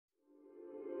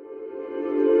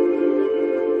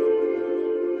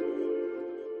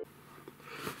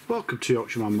Welcome to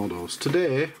Yorkshireman Models.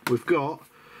 Today we've got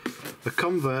the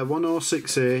Meng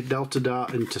F106a Delta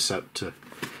Dart interceptor.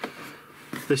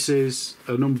 This is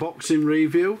an unboxing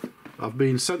review. I've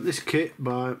been sent this kit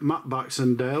by Matt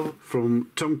Baxendale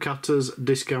from Tomcatter's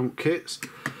Discount Kits.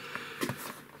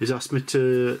 He's asked me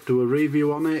to do a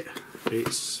review on it.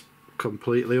 It's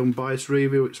completely unbiased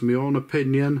review, it's my own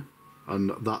opinion,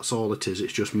 and that's all it is.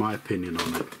 It's just my opinion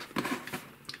on it.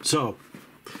 So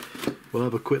we'll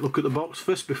have a quick look at the box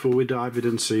first before we dive in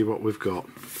and see what we've got.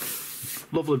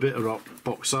 Lovely bit of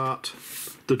box art.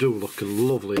 They do look a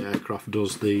lovely aircraft,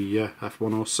 does the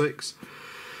F106.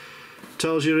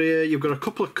 Tells you here you've got a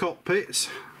couple of cockpits,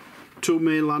 two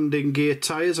main landing gear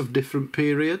tyres of different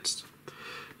periods.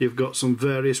 You've got some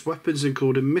various weapons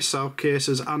including missile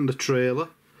cases and a trailer,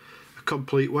 a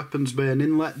complete weapons bay and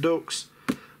inlet ducts,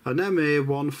 an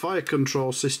MA1 fire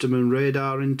control system and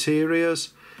radar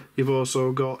interiors. You've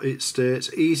also got, it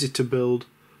states, easy to build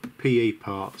PE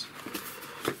parts.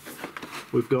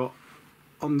 We've got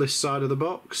on this side of the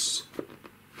box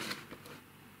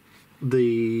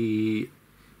the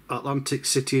Atlantic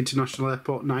City International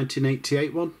Airport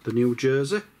 1988 one, the New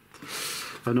Jersey.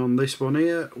 And on this one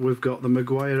here we've got the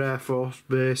Maguire Air Force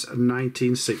Base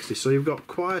 1960. So you've got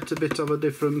quite a bit of a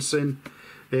difference in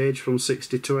age from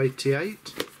 60 to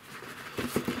 88.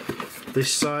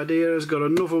 This side here has got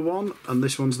another one, and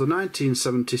this one's the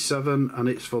 1977, and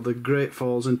it's for the Great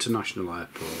Falls International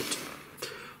Airport.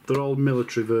 They're all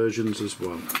military versions as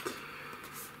well.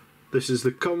 This is the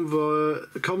Meng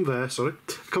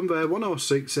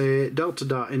F106a Delta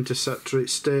Dart interceptor. It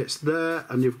states there,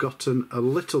 and you've gotten a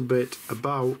little bit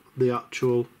about the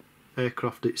actual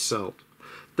aircraft itself.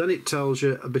 Then it tells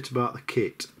you a bit about the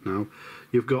kit. Now,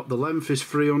 you've got the length is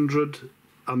 300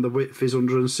 and the width is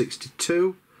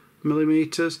 162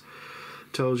 millimeters.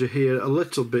 Tells you here a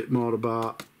little bit more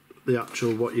about the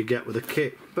actual what you get with the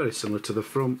kit. Very similar to the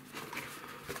front.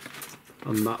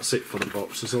 And that's it for the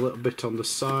box. There's a little bit on the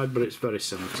side, but it's very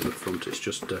similar to the front. It's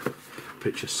just a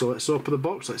picture. So let's open the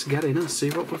box. Let's get in and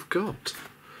see what we've got.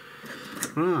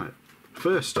 Right.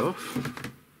 First off,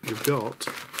 you've got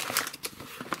a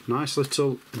nice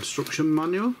little instruction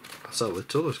manual. I say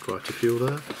little. There's quite a few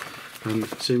there. And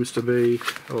it seems to be,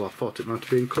 oh, I thought it might have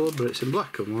been coloured, but it's in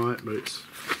black and white, but it's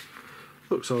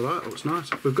looks alright, looks nice.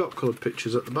 We've got coloured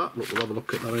pictures at the back. Look, we'll have a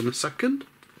look at that in a second.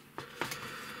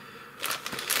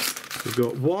 We've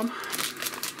got 1,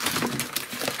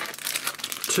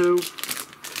 2,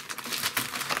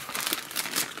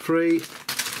 3,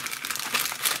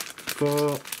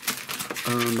 4,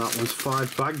 and that one's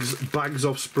 5 bags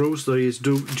of sprues. There is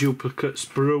duplicate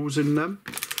sprues in them.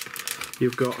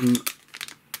 You've got a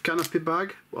canopy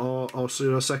bag, or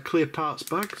should I say clear parts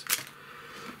bags.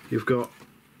 You've got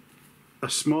a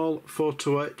small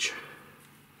photo etch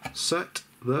set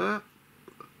there.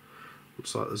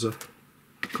 Looks like there's a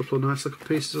couple of nice little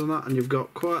pieces on that, and you've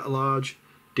got quite a large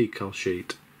decal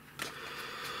sheet.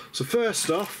 So first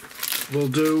off we'll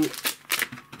do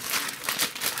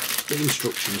the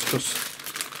instructions, because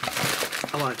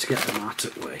I like to get them out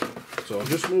of the way. So I'll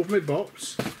just move my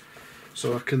box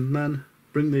so I can then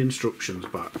bring the instructions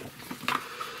back.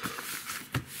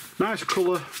 Nice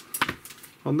colour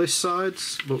on this side,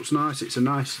 looks nice. It's a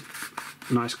nice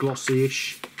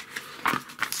glossy-ish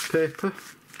paper.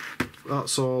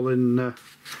 That's all in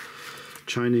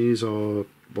Chinese or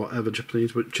whatever,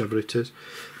 Japanese, whichever it is.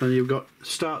 Then you've got,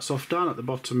 starts off down at the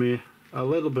bottom here, a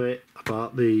little bit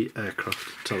about the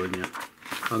aircraft telling you.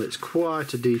 And it's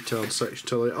quite a detailed section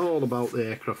telling you all about the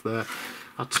aircraft there.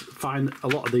 I find a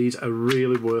lot of these are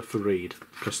really worth a read,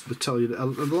 because they tell you a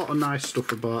lot of nice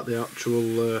stuff about the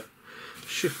actual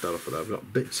shift that off of that. I've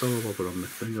got bits all over on the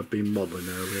thing. I've been modelling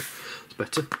earlier. It's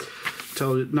better.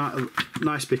 Tell you a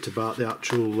nice bit about the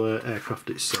actual aircraft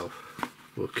itself.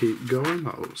 We'll keep going.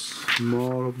 That looks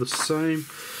more of the same.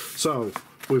 So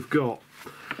we've got,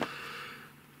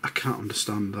 I can't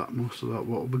understand that, most of that.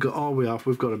 What we've got, all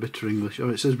we've got a bit of English. Oh,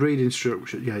 it says read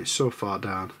instruction. Yeah, it's so far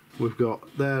down. We've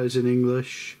got, there is in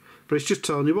English, but it's just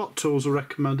telling you what tools are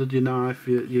recommended, your knife,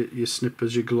 your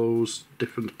snippers, your glues,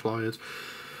 different pliers,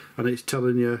 and it's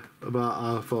telling you about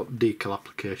our decal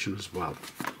application as well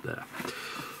there.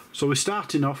 So we're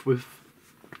starting off with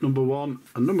number 1,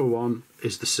 and number 1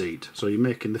 is the seat. So you're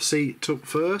making the seat up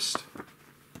first.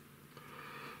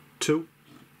 2,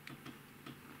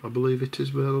 I believe it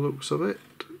is, by the looks of it.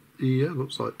 Yeah,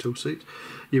 looks like 2 seats.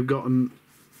 You've got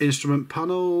instrument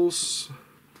panels.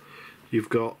 You've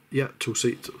got, yeah, 2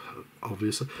 seats,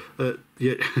 obviously.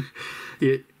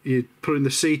 You're putting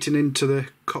the seating into the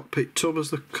cockpit tub, as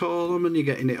they call them, and you're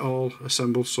getting it all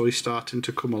assembled. So you're starting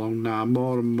to come along now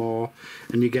more and more,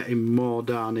 and you're getting more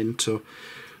down into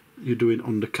you're doing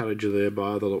undercarriage there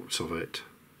by the looks of it.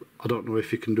 I don't know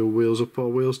if you can do wheels up or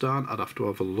wheels down. I'd have to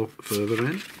have a look further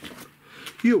in.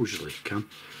 Usually you can.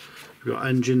 We've got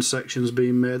engine sections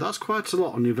being made. That's quite a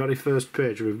lot on your very first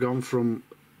page. We've gone from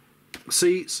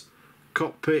seats,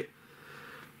 cockpit,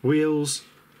 wheels,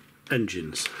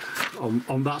 engines.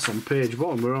 That's on page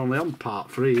 1. We're only on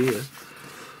part 3 here.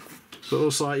 So it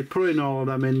looks like you're putting all of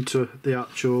them into the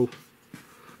actual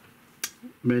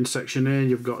main section here.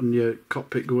 You've got your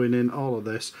cockpit going in, all of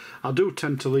this. I do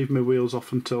tend to leave my wheels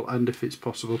off until end if it's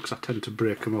possible, because I tend to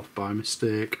break them off by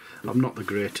mistake. I'm not the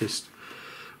greatest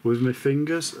with my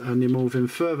fingers. And you're moving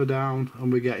further down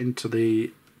and we get into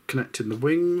the connecting the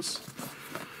wings.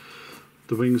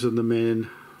 The wings and the main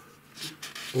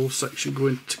whole section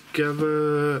going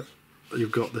together.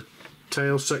 You've got the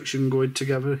tail section going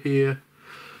together here.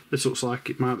 This looks like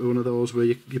it might be one of those where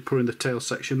you're putting the tail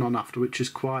section on after, which is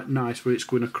quite nice, where it's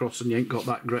going across and you ain't got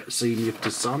that great seam you have to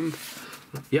sand.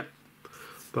 Yep,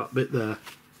 that bit there.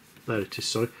 There it is,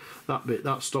 sorry. That bit,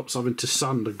 that stops having to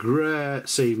sand a great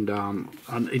seam down,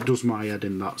 and it does my head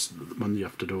in, that's when you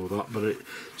have to do that, but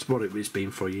it's what it's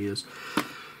been for years.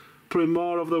 Putting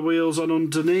more of the wheels on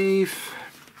underneath,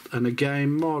 and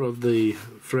again, more of the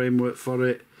framework for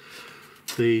it.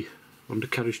 The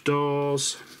undercarriage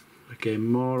doors. Again,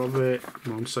 more of it.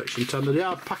 On section 10. They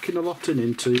are packing a lot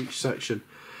into each section.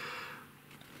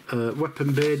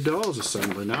 Weapon bay doors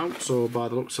assembly now, so by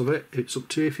the looks of it, it's up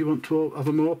to you if you want to have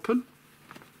them open.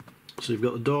 So you've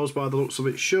got the doors by the looks of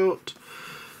it shut,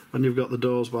 and you've got the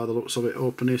doors by the looks of it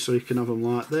open here, so you can have them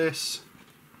like this.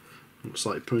 Looks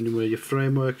like you're putting where your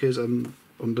framework is, and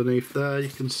underneath there you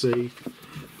can see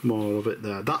more of it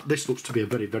there. This looks to be a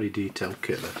very, very detailed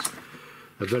kit. This,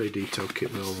 a very detailed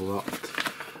kit with all of that.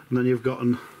 And then you've got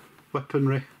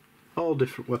weaponry, all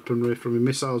different weaponry, from your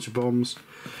missiles, your bombs,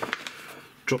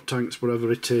 drop tanks, whatever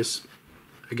it is.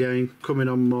 Again, coming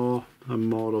on more and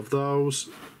more of those.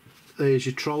 There's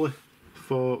your trolley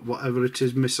for whatever it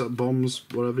is, missile, bombs,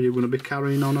 whatever you're going to be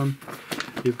carrying on them.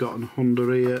 You've got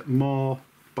under here more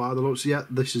by the looks. Yeah,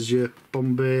 this is your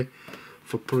bomb bay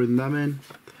for putting them in.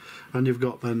 And you've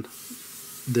got then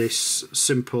this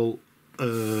simple,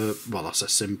 well, I say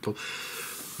simple,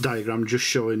 diagram just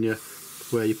showing you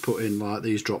where you put in like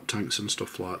these drop tanks and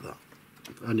stuff like that.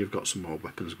 And you've got some more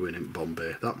weapons going in bomb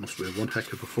bay. That must be one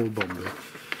heck of a full bomb bay.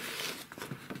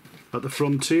 At the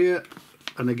front here,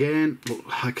 and again, look,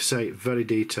 like I say, very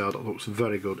detailed. It looks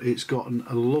very good. It's got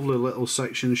a lovely little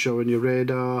section showing your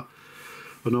radar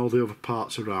and all the other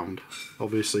parts around.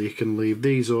 Obviously you can leave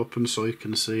these open so you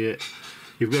can see it.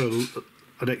 You've got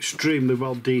an extremely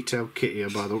well detailed kit here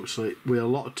by the looks of it, where a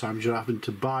lot of times you're having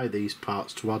to buy these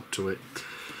parts to add to it.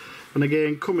 And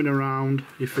again, coming around,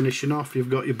 you're finishing off, you've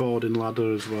got your boarding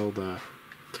ladder as well there.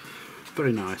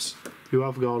 Very nice. You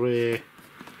have got a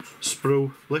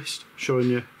sprue list showing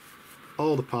you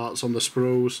all the parts on the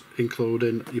sprues,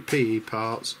 including your PE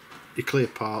parts, your clear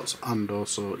parts, and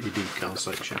also your decal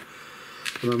section.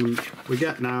 And then we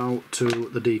get now to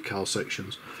the decal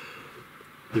sections.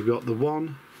 You've got the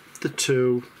 1, the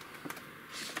 2.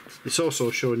 It's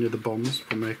also showing you the bombs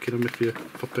for making them, if you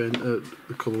pop in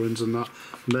the colourings and that.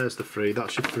 And there's the 3.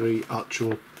 That's your 3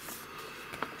 actual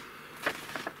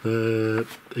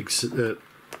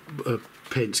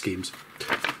paint schemes.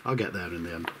 I'll get there in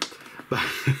the end. But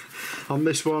on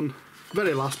this one,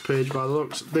 very last page by the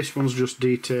looks, this one's just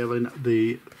detailing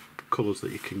the colours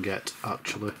that you can get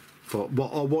actually for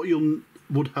what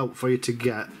would help for you to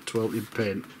get to help you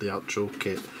paint the actual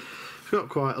kit. It's got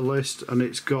quite a list, and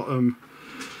it's got the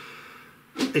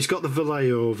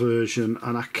Vallejo version,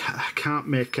 and I can't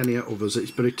make any others.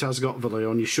 But it has got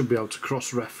Vallejo, and you should be able to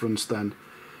cross-reference then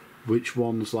which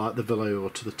one's like the Vallejo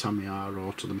to the Tamiya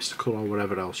or to the Mystical or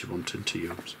whatever else you're wanting to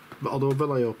use. But although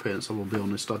Vallejo paints, I will be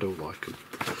honest, I don't like them.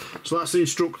 So that's the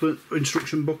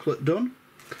instruction booklet done.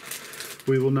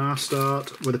 We will now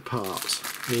start with the parts.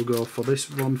 We'll go for this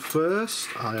one first.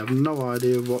 I have no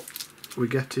idea what we're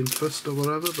getting first or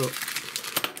whatever, but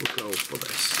we'll go for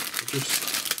this. We'll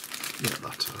just get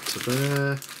that out of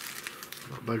there.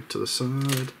 That back to the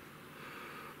side.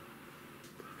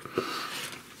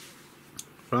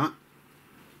 Right.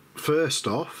 First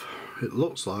off, it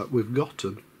looks like we've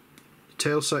gotten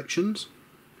tail sections,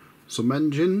 some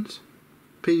engines,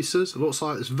 pieces. It looks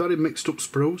like it's very mixed up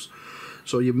sprues,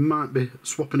 so you might be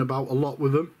swapping about a lot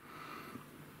with them.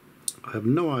 I have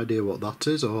no idea what that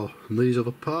is, or these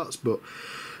other parts, but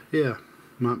yeah,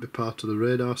 might be part of the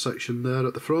radar section there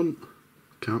at the front.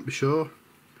 Can't be sure.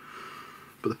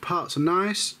 But the parts are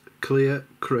nice, clear,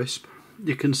 crisp.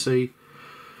 You can see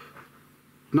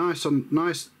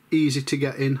nice, easy to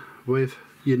get in with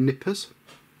your nippers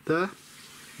there.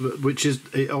 which is,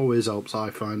 it always helps, I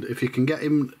find. If you can get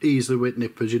him easily with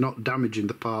nippers, you're not damaging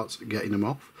the parts, getting them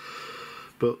off.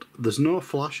 But there's no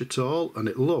flash at all, and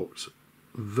it looks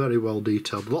very well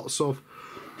detailed. Lots of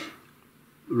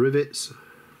rivets,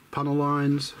 panel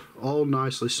lines, all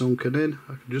nicely sunken in.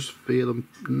 I can just feel them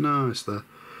nice there.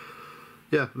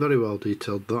 Yeah, very well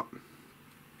detailed, that.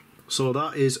 So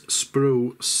that is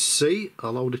sprue C.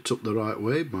 I'll hold it up the right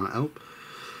way, might help.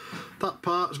 That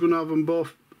part's going to have them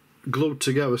both glued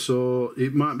together, so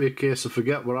it might be a case of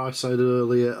forget what I said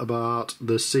earlier about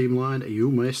the seam line.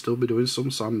 You may still be doing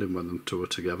some sanding when them two are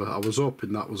together. I was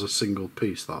hoping that was a single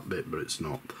piece, that bit, but it's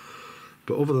not.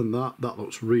 But other than that, that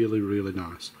looks really, really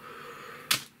nice.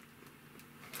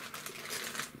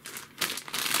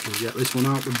 We'll get this one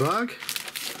out the bag.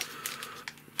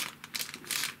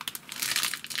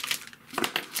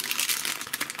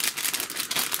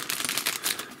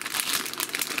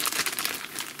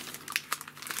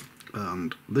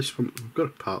 And this one, we've got a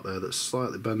part there that's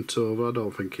slightly bent over. I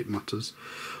don't think it matters.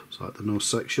 It's like the nose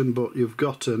section, but you've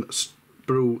got an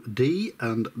sprue D,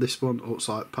 and this one looks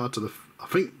like part of the, I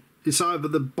think it's either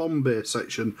the bomb bay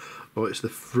section or it's the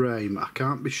frame. I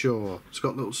can't be sure. It's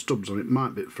got little stubs on it.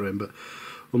 Might be the frame, but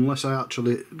unless I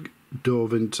actually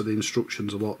dove into the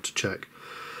instructions a lot to check.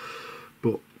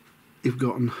 But you've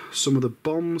got some of the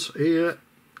bombs here,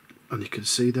 and you can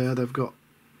see there they've got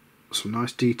some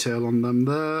nice detail on them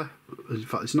there. In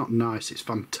fact, it's not nice, it's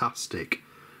fantastic.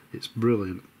 It's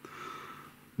brilliant.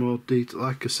 More detail,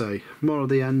 like I say, more of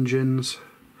the engines.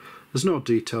 There's no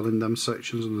detail in them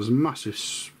sections, and there's massive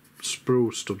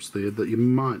sprue stubs there that you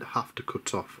might have to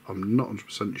cut off. I'm not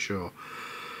 100% sure,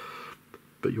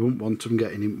 but you wouldn't want them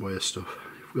getting in way stuff.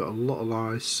 You've got a lot of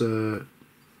nice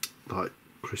like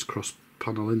crisscross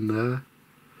panel in there.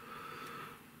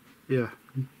 Yeah,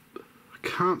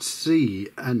 can't see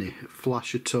any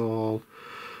flash at all.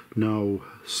 No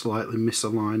slightly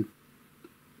misaligned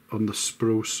on the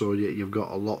sprue, so you've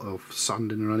got a lot of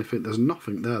sanding or anything. There's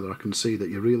nothing there that I can see that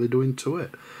you're really doing to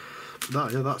it.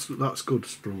 That, yeah, that's good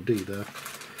sprue D there.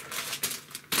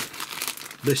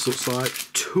 This looks like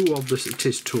two of this. It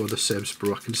is two of the same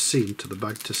sprue. I can see into the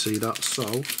bag to see that,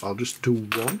 so I'll just do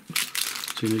one.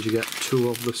 As soon as you get two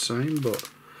of the same, but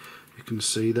you can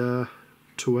see there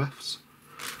two Fs.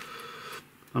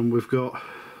 And we've got,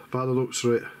 by the looks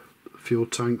of it, fuel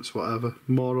tanks, whatever.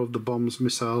 More of the bombs,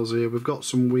 missiles here. We've got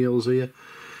some wheels here.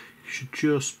 You should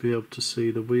just be able to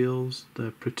see the wheels.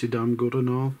 They're pretty damn good and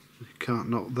all. You can't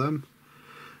knock them.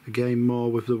 Again, more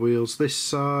with the wheels this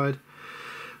side.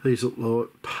 These look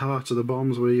like part of the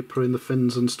bombs where you're putting the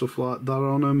fins and stuff like that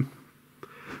on them.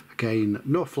 Again,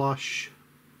 no flash.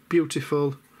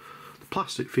 Beautiful. The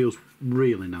plastic feels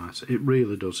really nice. It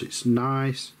really does. It's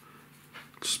nice.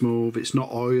 Smooth, it's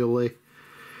not oily,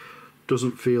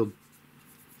 doesn't feel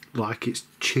like it's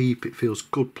cheap, it feels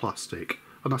good plastic.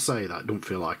 And I say that, don't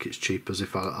feel like it's cheap as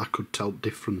if I could tell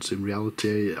difference in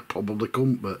reality. I probably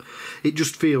couldn't, but it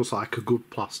just feels like a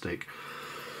good plastic.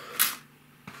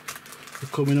 We're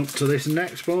coming up to this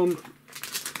next one,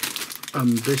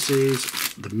 and this is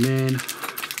the main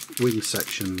wing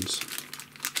sections.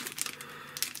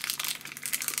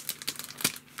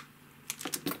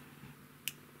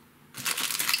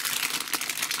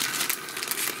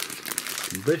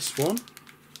 This one,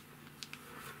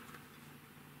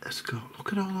 let's go.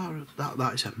 Look at all that.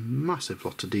 That is a massive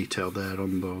lot of detail there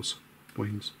on those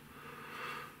wings.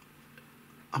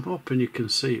 I'm hoping you can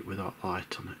see it with that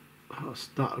light on it.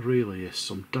 That really is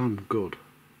some damn good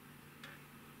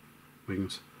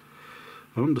wings.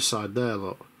 The underside there,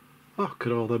 look. Look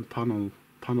at all them panel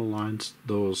lines,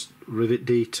 those rivet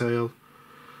detail.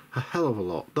 A hell of a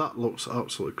lot. That looks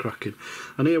absolutely cracking.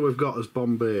 And here we've got this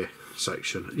Bombay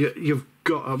section. You've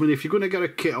got, I mean, if you're going to get a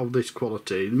kit of this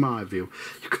quality, in my view,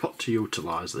 you've got to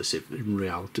utilise this in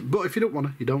reality. But if you don't want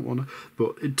to, you don't want to.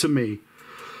 But to me,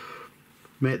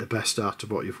 make the best out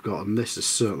of what you've got, and this is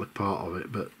certainly part of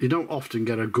it. But you don't often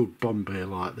get a good Bombay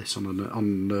like this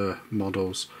on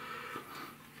models.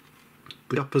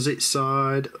 The opposite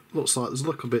side looks like there's a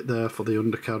little bit there for the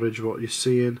undercarriage, what you're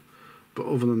seeing. But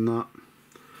other than that,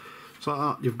 it's like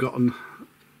that. You've got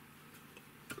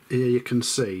here you can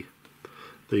see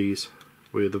these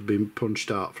where they've been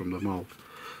punched out from the mold.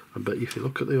 But if you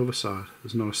look at the other side,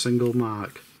 there's not a single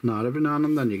mark. Now every now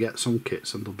and then you get some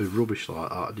kits and they'll be rubbish like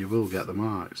that and you will get the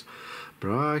marks.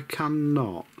 But I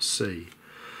cannot see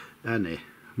any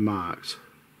marks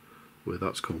where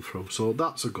that's come through. So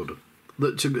that's a good one.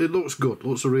 It looks good.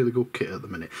 Looks a really good kit at the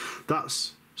minute.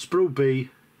 That's sprue B.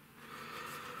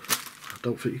 I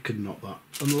don't think you can knock that.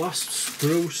 And the last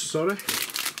sprue, sorry.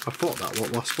 I thought that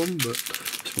was last one, but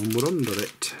this one were under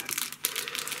it.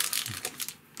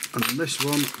 And this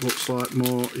one looks like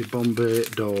more your Bombay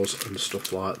doors and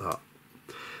stuff like that.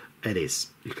 It is,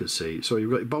 you can see. So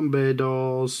you've got your Bombay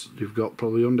doors, you've got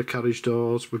probably undercarriage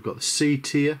doors, we've got the seat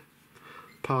here,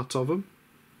 part of them.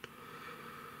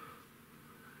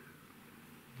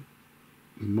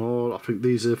 More, I think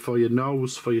these are for your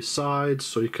nose, for your sides,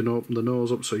 so you can open the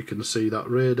nose up so you can see that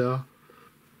radar.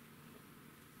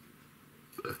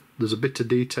 There's a bit of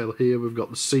detail here. We've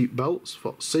got the seat belts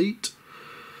for the seat.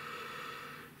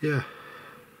 Yeah,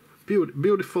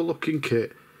 beautiful looking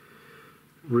kit,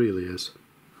 really is.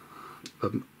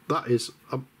 That is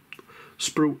a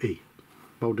sprue E.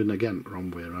 Holding again, wrong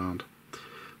way around.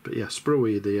 But yeah, sprue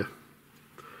E there.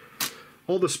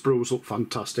 All the sprues look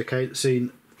fantastic. I ain't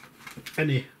seen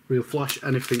any real flash,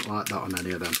 anything like that on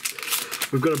any of them.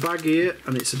 We've got a bag here,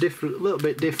 and it's a little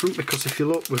bit different, because if you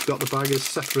look, we've got the bag is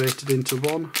separated into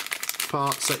one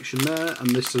part section there, and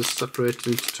this is separated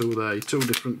into two there, two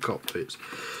different cockpits.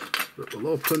 But we'll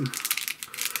open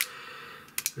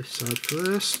this side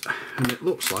first, and it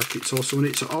looks like it's also in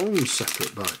its own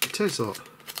separate bag. It is that.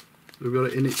 We've got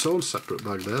it in its own separate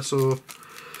bag there, so.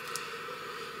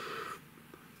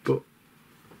 But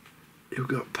you've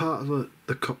got part of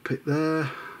the cockpit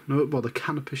there. No, well, the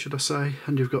canopy, should I say,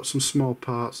 and you've got some small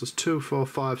parts. There's 2, 4,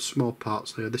 5 small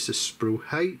parts there. This is sprue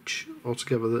H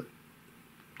altogether. That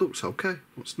looks okay.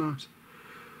 Looks nice.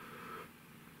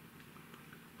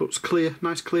 Looks clear.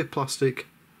 Nice clear plastic.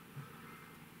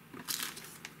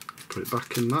 Put it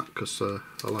back in that, because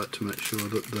I like to make sure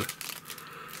that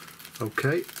they're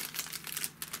okay.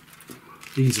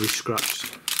 Easily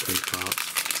scratched these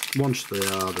parts. Once they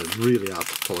are, they're really hard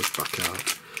to polish back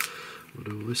out. We'll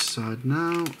do this side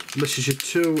now. This is your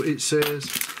two, it says,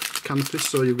 canopy,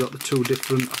 so you've got the two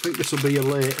different. I think this will be your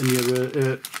late and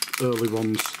your early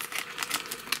ones.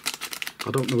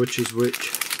 I don't know which is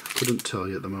which. Couldn't tell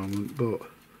you at the moment, but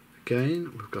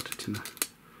again, we've got it in a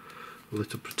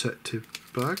little protective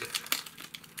bag.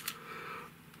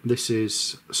 This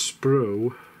is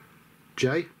sprue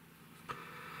J.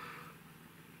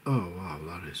 Oh wow,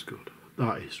 that is good.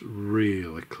 That is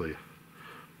really clear.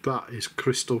 That is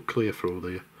crystal clear through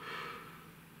there.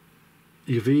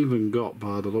 You've even got,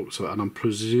 by the looks of it, and I'm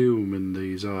presuming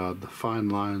these are the fine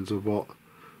lines of what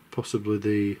possibly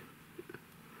the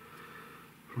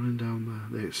running down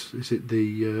there. Is it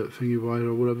the thingy wire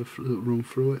or whatever that run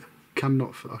through it? Can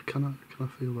I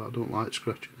feel that? I don't like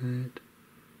scratching it.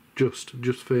 Just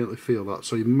faintly feel that.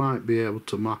 So you might be able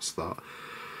to mask that.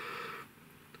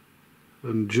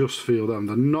 And just feel them.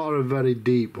 They're not a very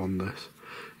deep one, this.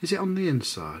 Is it on the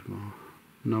inside more?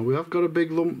 No, we have got a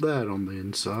big lump there on the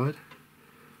inside.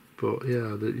 But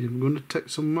yeah, you're going to take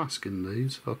some masking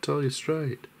these, I'll tell you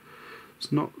straight.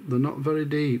 They're not very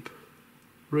deep.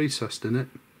 Recessed in it.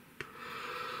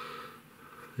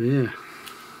 Yeah.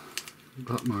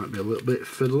 That might be a little bit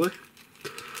fiddly.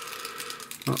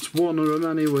 That's one of them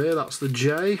anyway, that's the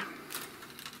J.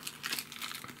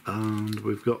 And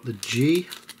we've got the G.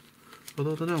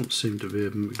 Although there don't seem to be a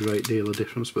great deal of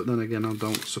difference, but then again I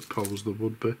don't suppose there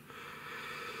would be.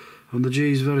 And the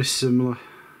G is very similar.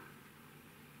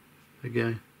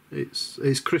 Again, it's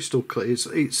crystal clear.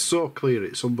 It's so clear,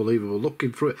 it's unbelievable.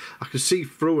 Looking through it, I can see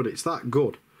through it. It's that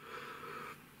good.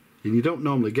 And you don't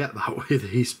normally get that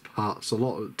with these parts. A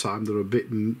lot of the time they're a bit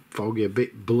foggy, a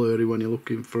bit blurry when you're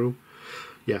looking through.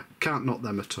 Yeah, can't knock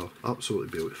them at all. Absolutely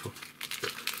beautiful.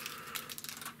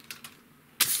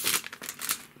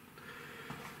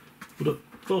 But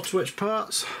photo etch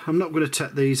parts, I'm not going to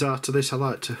take these out of this. I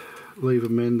like to leave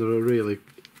them in. They're a really,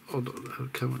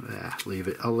 yeah, leave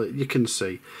it. You can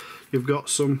see you've got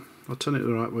some. I'll turn it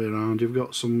the right way around. You've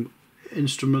got some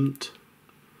instrument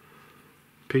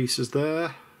pieces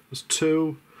there. There's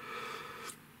two.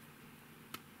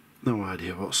 No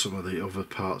idea what some of the other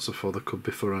parts are for. They could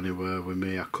be for anywhere with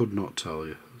me. I could not tell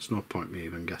you. There's no point me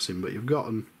even guessing. But you've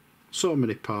got so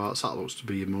many parts. That looks to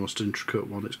be your most intricate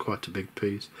one. It's quite a big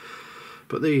piece.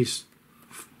 But these,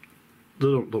 they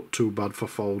don't look too bad for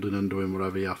folding and doing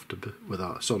whatever you have to be with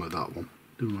that. It's only that one.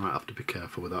 You might have to be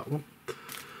careful with that one.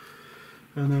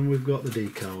 And then we've got the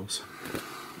decals.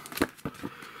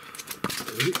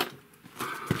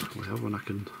 We have when I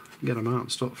can get them out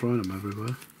and stop throwing them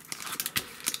everywhere.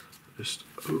 Just,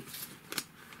 oh,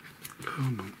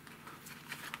 come on.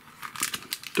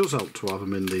 It does help to have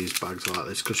them in these bags like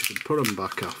this, because you can put them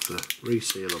back after,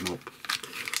 reseal them up.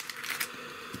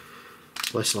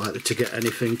 Less likely to get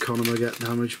anything on them or get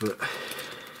damaged, but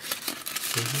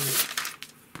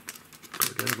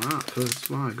gotta get them out first.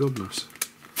 My goodness.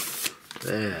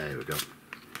 There we go.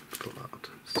 Put that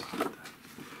aside.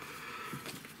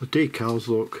 The decals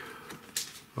look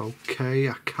okay.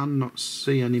 I cannot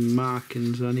see any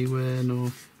markings anywhere.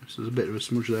 No, so there's a bit of a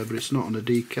smudge there, but it's not on a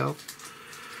decal.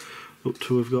 Up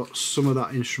to we've got some of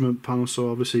that instrument panel,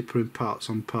 so obviously putting parts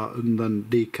on part and then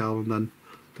decal and then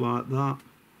like that.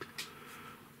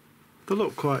 They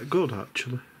look quite good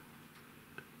actually.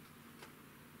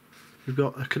 You've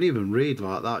got, I can even read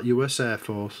like that, US Air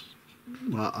Force,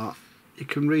 like that. You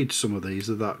can read some of these,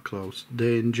 they're that close.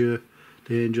 Danger,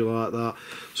 danger like that.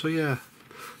 So yeah,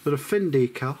 they're a thin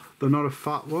decal, they're not a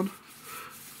fat one.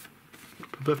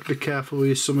 You have to be careful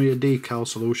with some of your decal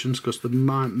solutions because they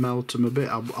might melt them a bit.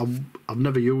 I've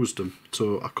never used them,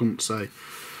 so I couldn't say.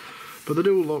 But they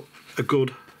do look a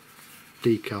good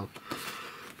decal.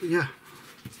 But yeah,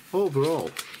 overall,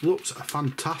 looks a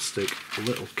fantastic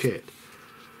little kit.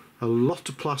 A lot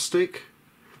of plastic,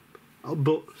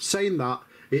 but saying that,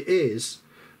 it is,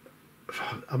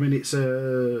 I mean, it's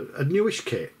a newish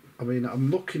kit. I mean, I'm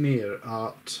looking here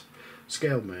at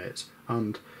ScaleMates,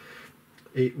 and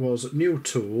it was new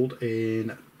tooled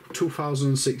in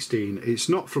 2016. It's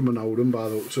not from an old one by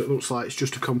the look, so it looks like it's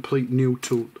just a complete new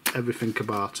tool, everything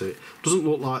about it. Doesn't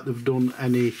look like they've done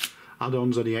any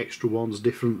add-ons, any extra ones,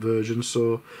 different versions,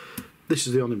 so this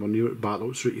is the only one by the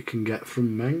looks that you can get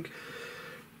from Meng.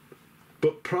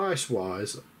 But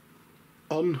price-wise,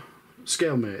 on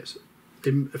ScaleMates,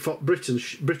 for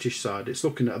British side, it's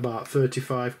looking at about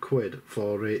 35 quid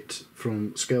for it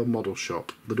from Scale Model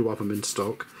Shop. They do have them in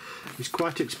stock. It's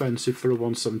quite expensive for a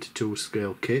 172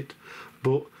 scale kit,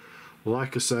 but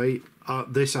like I say,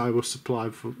 this I was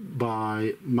supplied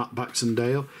by Matt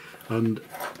Baxendale, and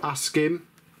ask him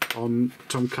on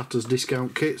Tom Catter's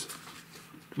discount kits.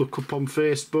 Look up on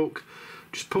Facebook,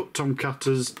 just put Tom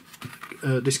Catter's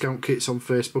discount kits on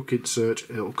Facebook in search,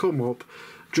 it'll come up.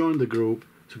 Join the group.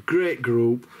 It's a great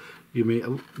group. You meet,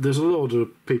 there's a load of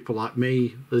people like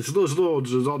me. There's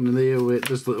loads of on there with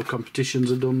there's little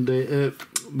competitions are done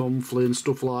monthly and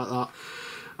stuff like that.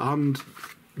 And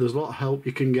there's a lot of help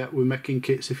you can get with making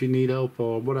kits if you need help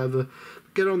or whatever.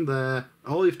 Get on there.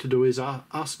 All you have to do is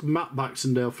ask Matt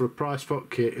Baxendale for a price for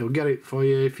kit. He'll get it for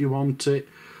you if you want it.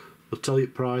 He'll tell you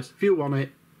the price. If you want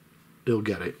it, he'll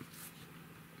get it.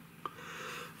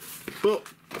 But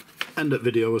end of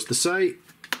video as to say,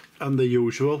 and the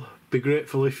usual. Be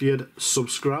grateful if you'd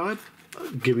subscribe,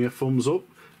 give me a thumbs up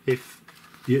if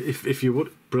you would,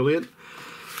 brilliant,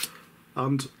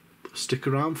 and stick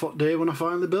around for the day when I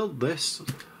finally build this.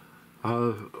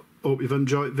 I hope you've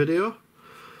enjoyed the video.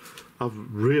 I'm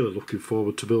really looking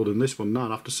forward to building this one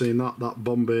now. After seeing that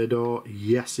Bombay door,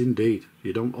 yes indeed,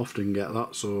 you don't often get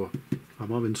that, so I'm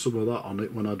having some of that on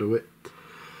it when I do it.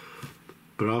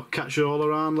 But I'll catch you all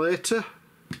around later.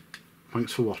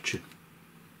 Thanks for watching.